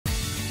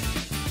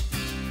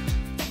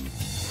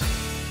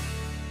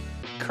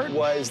Kurt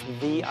was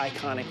the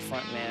iconic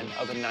frontman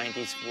of a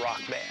 90s rock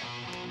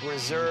band.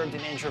 Reserved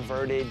and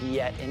introverted,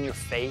 yet in your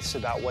face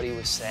about what he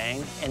was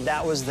saying, and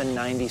that was the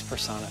 90s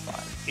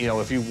personified. You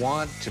know, if you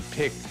want to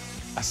pick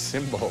a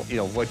symbol, you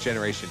know, what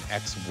Generation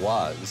X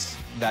was,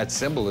 that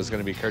symbol is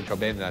going to be Kurt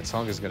Cobain, and that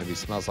song is going to be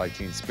Smells Like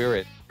Teen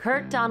Spirit.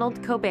 Kurt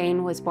Donald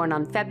Cobain was born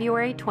on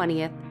February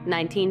 20th,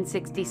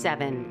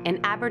 1967,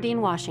 in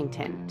Aberdeen,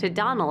 Washington, to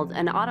Donald,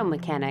 an auto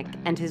mechanic,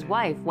 and his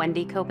wife,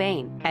 Wendy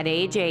Cobain. At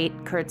age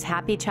 8, Kurt's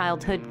happy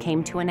childhood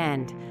came to an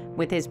end,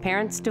 with his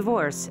parents'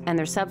 divorce and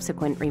their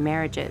subsequent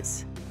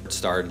remarriages. It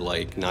started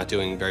like not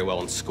doing very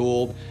well in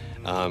school.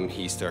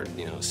 He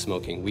started,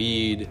 smoking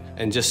weed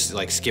and just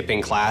like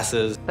skipping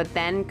classes. But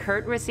then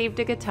Kurt received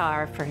a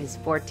guitar for his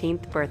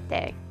 14th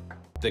birthday.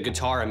 The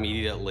guitar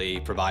immediately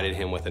provided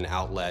him with an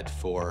outlet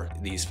for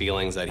these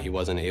feelings that he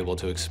wasn't able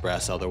to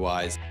express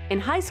otherwise. In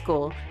high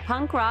school,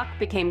 punk rock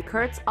became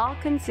Kurt's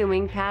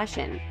all-consuming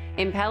passion,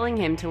 impelling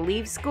him to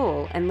leave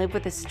school and live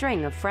with a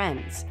string of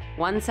friends.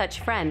 One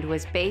such friend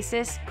was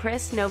bassist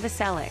Chris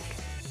Novoselic.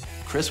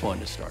 Chris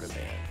wanted to start a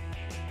band.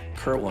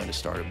 Kurt wanted to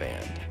start a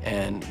band,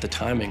 and the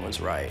timing was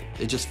right.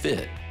 It just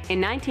fit. In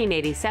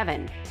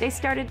 1987, they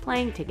started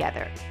playing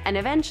together and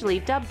eventually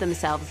dubbed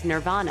themselves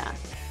Nirvana.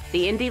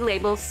 The indie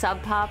label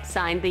Sub Pop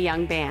signed the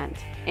young band.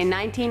 In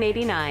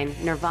 1989,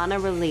 Nirvana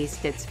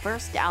released its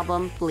first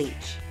album,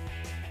 Bleach.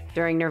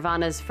 During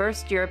Nirvana's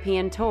first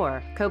European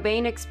tour,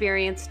 Cobain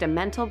experienced a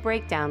mental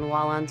breakdown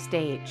while on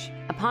stage.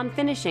 Upon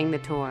finishing the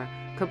tour,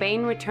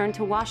 Cobain returned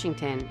to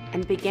Washington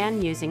and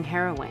began using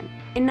heroin.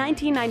 In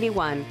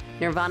 1991,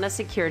 Nirvana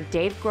secured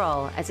Dave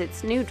Grohl as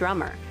its new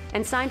drummer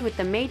and signed with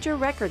the major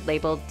record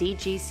label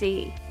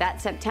DGC.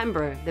 That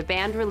September, the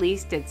band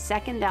released its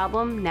second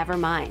album,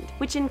 Nevermind,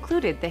 which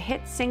included the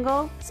hit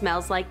single,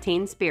 Smells Like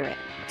Teen Spirit.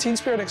 Teen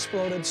Spirit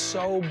exploded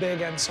so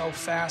big and so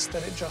fast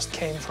that it just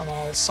came from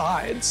all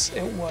sides.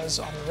 It was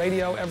on the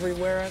radio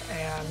everywhere,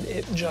 and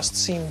it just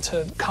seemed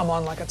to come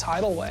on like a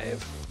tidal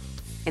wave.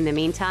 In the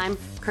meantime,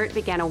 Kurt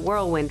began a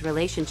whirlwind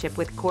relationship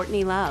with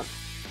Courtney Love,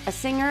 a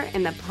singer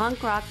in the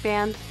punk rock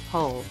band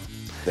Hole.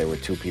 They were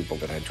two people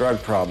that had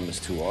drug problems,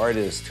 two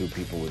artists, two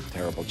people with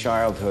terrible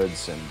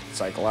childhoods and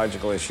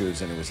psychological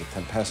issues, and it was a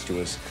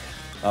tempestuous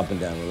up and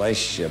down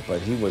relationship,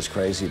 but he was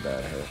crazy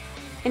about her.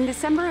 In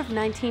December of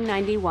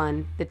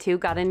 1991, the two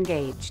got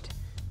engaged.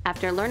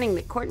 After learning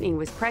that Courtney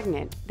was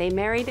pregnant, they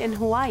married in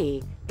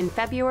Hawaii in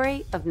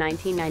February of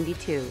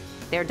 1992.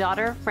 Their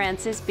daughter,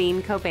 Frances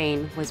Bean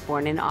Cobain, was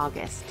born in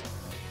August.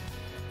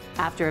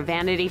 After a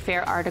Vanity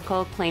Fair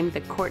article claimed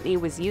that Courtney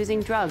was using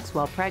drugs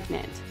while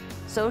pregnant,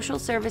 social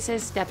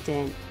services stepped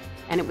in,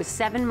 and it was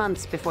 7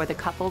 months before the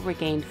couple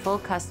regained full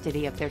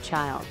custody of their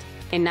child.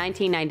 In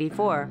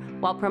 1994,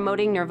 while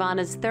promoting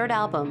Nirvana's third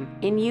album,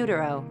 In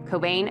Utero,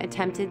 Cobain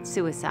attempted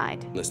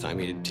suicide. This time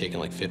he had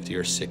taken like 50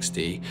 or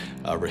 60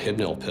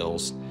 Rohypnol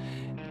pills,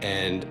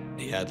 and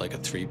he had like a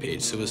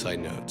 3-page suicide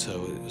note,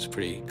 so it was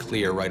pretty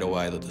clear right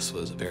away that this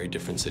was a very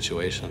different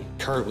situation.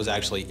 Kurt was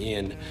actually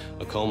in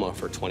a coma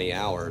for 20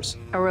 hours.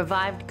 A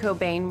revived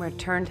Cobain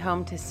returned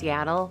home to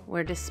Seattle,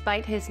 where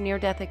despite his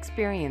near-death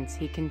experience,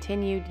 he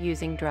continued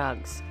using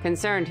drugs.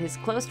 Concerned, his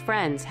close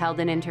friends held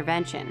an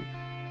intervention.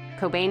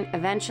 Cobain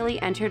eventually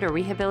entered a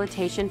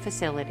rehabilitation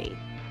facility,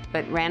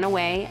 but ran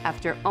away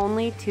after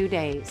only 2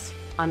 days.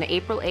 On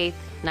April 8,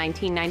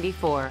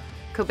 1994,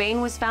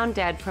 Cobain was found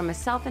dead from a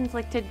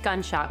self-inflicted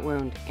gunshot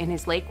wound in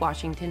his Lake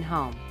Washington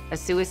home. A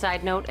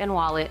suicide note and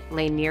wallet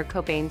lay near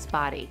Cobain's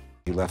body.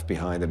 He left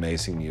behind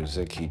amazing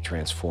music. He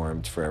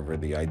transformed forever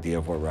the idea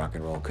of what rock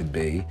and roll could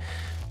be.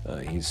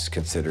 He's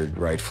considered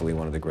rightfully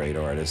one of the great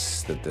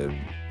artists that the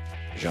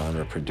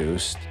genre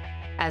produced.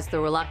 As the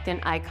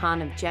reluctant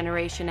icon of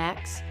Generation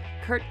X,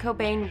 Kurt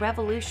Cobain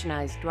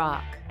revolutionized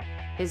rock.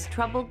 His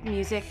troubled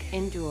music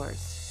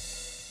endures.